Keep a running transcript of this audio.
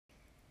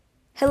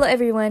Hello,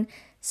 everyone.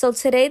 So,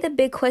 today the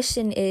big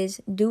question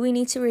is, do we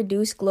need to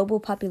reduce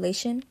global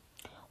population?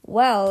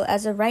 Well,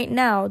 as of right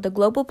now, the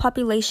global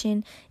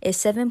population is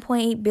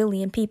 7.8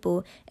 billion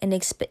people and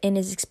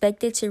is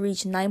expected to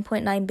reach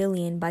 9.9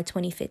 billion by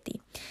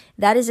 2050.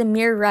 That is a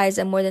mere rise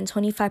of more than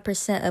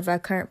 25% of our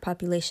current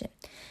population.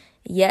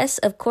 Yes,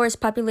 of course,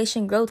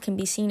 population growth can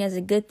be seen as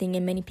a good thing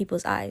in many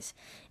people's eyes.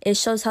 It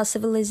shows how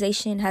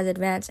civilization has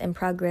advanced and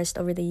progressed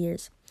over the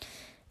years.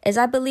 As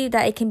I believe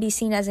that it can be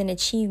seen as an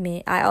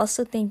achievement, I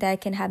also think that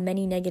it can have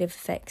many negative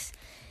effects.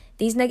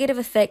 These negative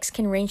effects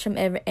can range from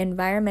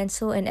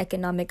environmental and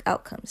economic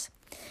outcomes.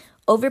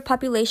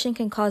 Overpopulation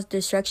can cause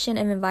destruction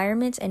of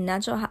environments and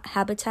natural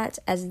habitats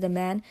as the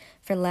demand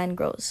for land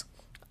grows.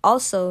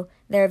 Also,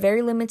 there are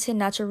very limited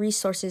natural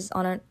resources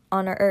on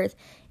our earth,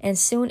 and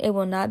soon it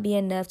will not be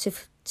enough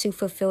to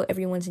fulfill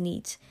everyone's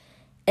needs.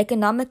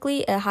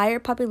 Economically, a higher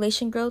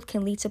population growth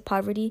can lead to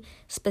poverty,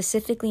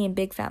 specifically in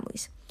big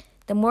families.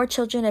 The more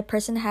children a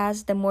person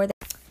has, the more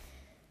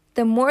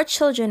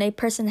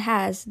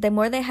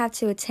they have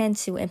to attend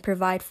to and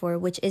provide for,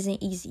 which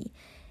isn't easy.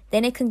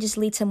 Then it can just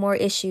lead to more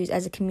issues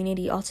as a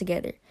community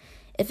altogether.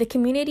 If a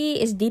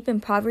community is deep in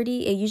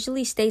poverty, it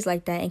usually stays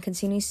like that and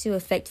continues to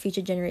affect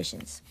future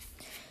generations.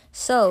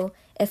 So,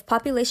 if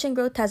population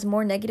growth has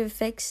more negative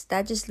effects,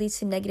 that just leads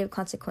to negative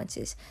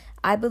consequences.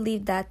 I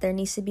believe that there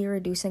needs to be a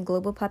reduce in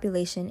global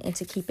population and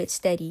to keep it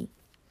steady.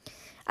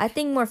 I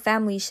think more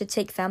families should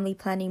take family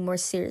planning more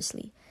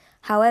seriously.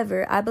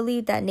 However, I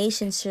believe that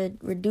nations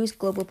should reduce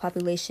global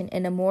population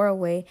in a moral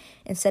way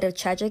instead of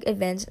tragic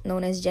events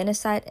known as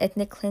genocide,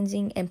 ethnic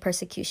cleansing, and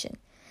persecution.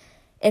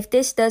 If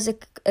this does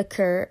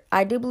occur,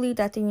 I do believe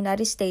that the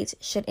United States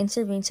should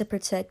intervene to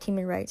protect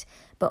human rights,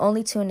 but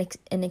only to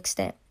an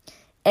extent.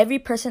 Every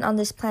person on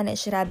this planet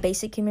should have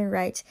basic human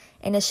rights,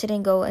 and it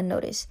shouldn't go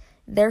unnoticed.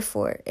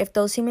 Therefore, if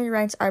those human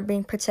rights are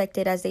being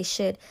protected as they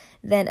should,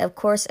 then of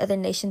course other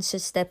nations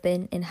should step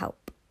in and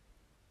help.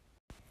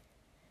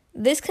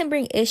 This can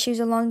bring issues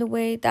along the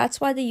way.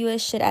 That's why the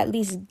US should at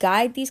least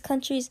guide these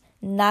countries,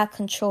 not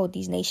control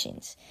these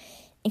nations.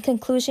 In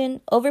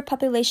conclusion,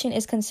 overpopulation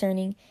is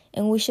concerning,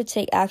 and we should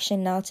take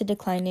action now to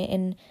decline it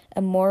in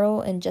a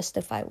moral and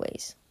justified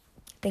ways.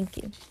 Thank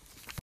you.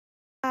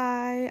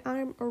 Hi,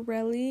 I'm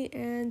Aurelie,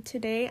 and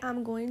today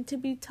I'm going to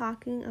be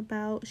talking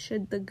about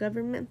should the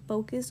government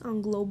focus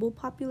on global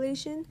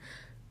population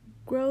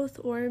growth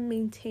or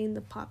maintain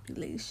the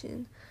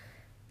population.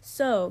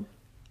 So,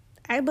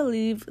 I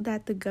believe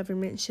that the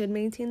government should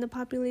maintain the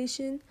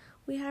population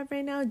we have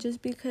right now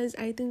just because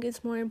I think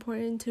it's more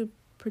important to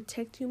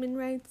protect human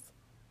rights.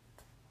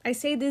 I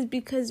say this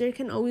because there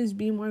can always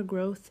be more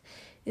growth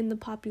in the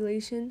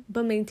population,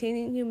 but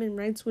maintaining human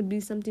rights would be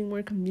something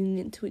more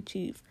convenient to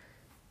achieve.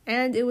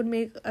 And it would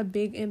make a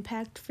big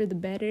impact for the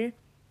better.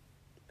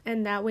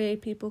 And that way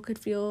people could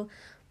feel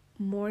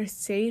more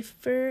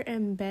safer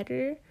and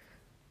better.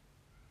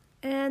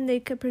 And they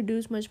could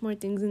produce much more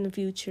things in the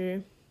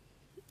future.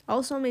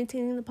 Also,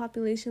 maintaining the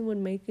population would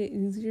make it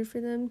easier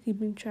for them,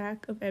 keeping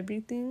track of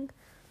everything.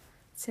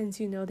 Since,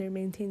 they're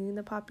maintaining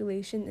the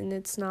population and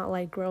it's not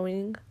like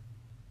growing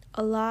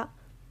a lot.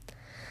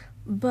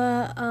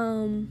 But,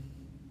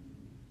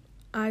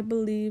 I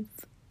believe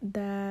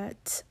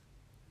that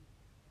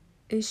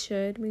it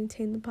should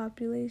maintain the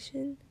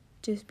population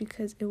just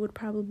because it would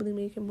probably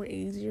make it more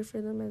easier for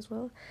them as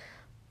well.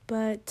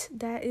 But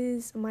that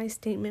is my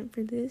statement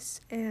for this,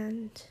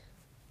 and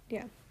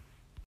yeah.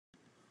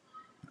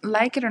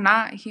 Like it or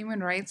not,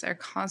 human rights are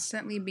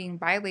constantly being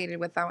violated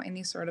without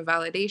any sort of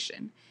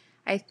validation.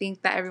 I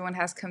think that everyone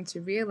has come to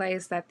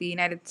realize that the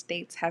United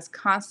States has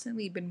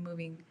constantly been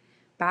moving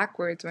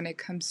backwards when it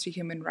comes to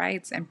human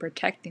rights and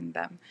protecting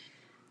them.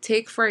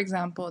 Take, for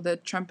example, the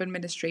Trump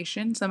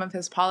administration. Some of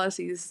his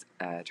policies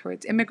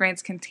towards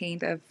immigrants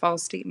contained of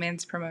false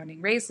statements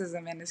promoting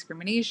racism and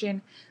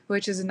discrimination,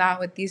 which is not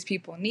what these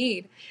people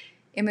need.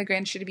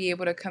 Immigrants should be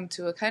able to come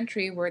to a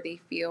country where they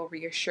feel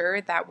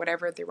reassured that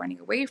whatever they're running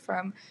away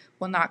from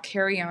will not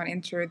carry on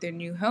into their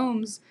new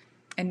homes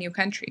and new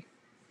country.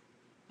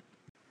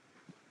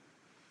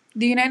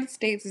 The United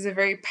States is a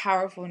very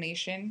powerful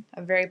nation,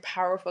 a very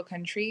powerful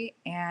country,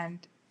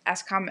 and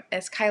as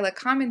Kyla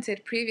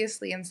commented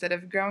previously, instead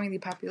of growing the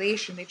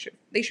population,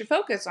 they should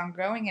focus on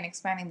growing and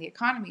expanding the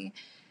economy,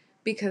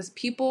 because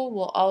people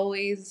will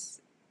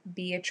always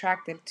be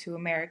attracted to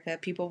America.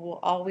 People will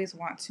always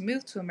want to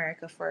move to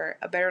America for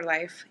a better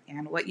life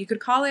and what you could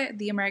call it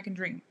the American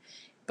dream.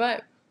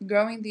 But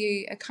growing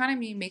the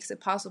economy makes it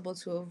possible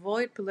to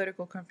avoid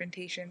political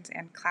confrontations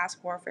and class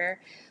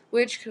warfare,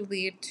 which could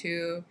lead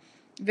to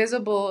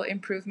visible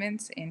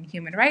improvements in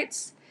human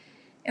rights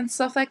and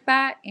stuff like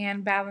that.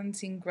 And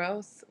balancing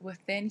growth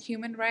within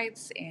human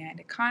rights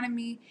and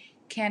economy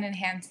can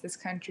enhance this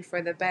country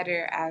for the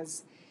better,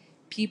 as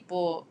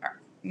people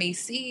may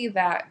see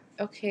that,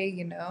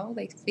 okay,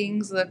 like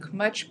things look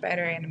much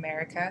better in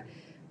America.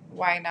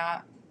 Why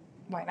not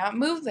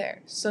move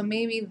there? So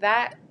maybe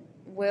that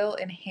will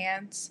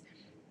enhance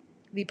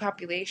the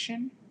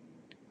population,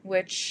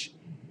 which,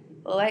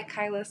 like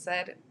Kyla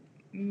said,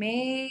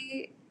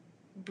 may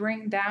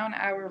bring down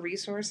our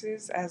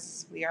resources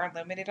as we are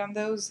limited on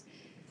those,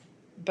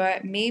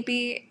 but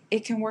maybe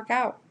it can work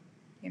out,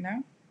 you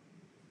know?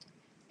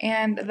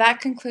 And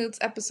that concludes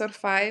episode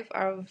 5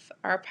 of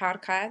our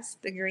podcast,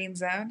 The Green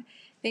Zone.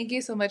 Thank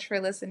you so much for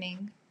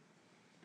listening.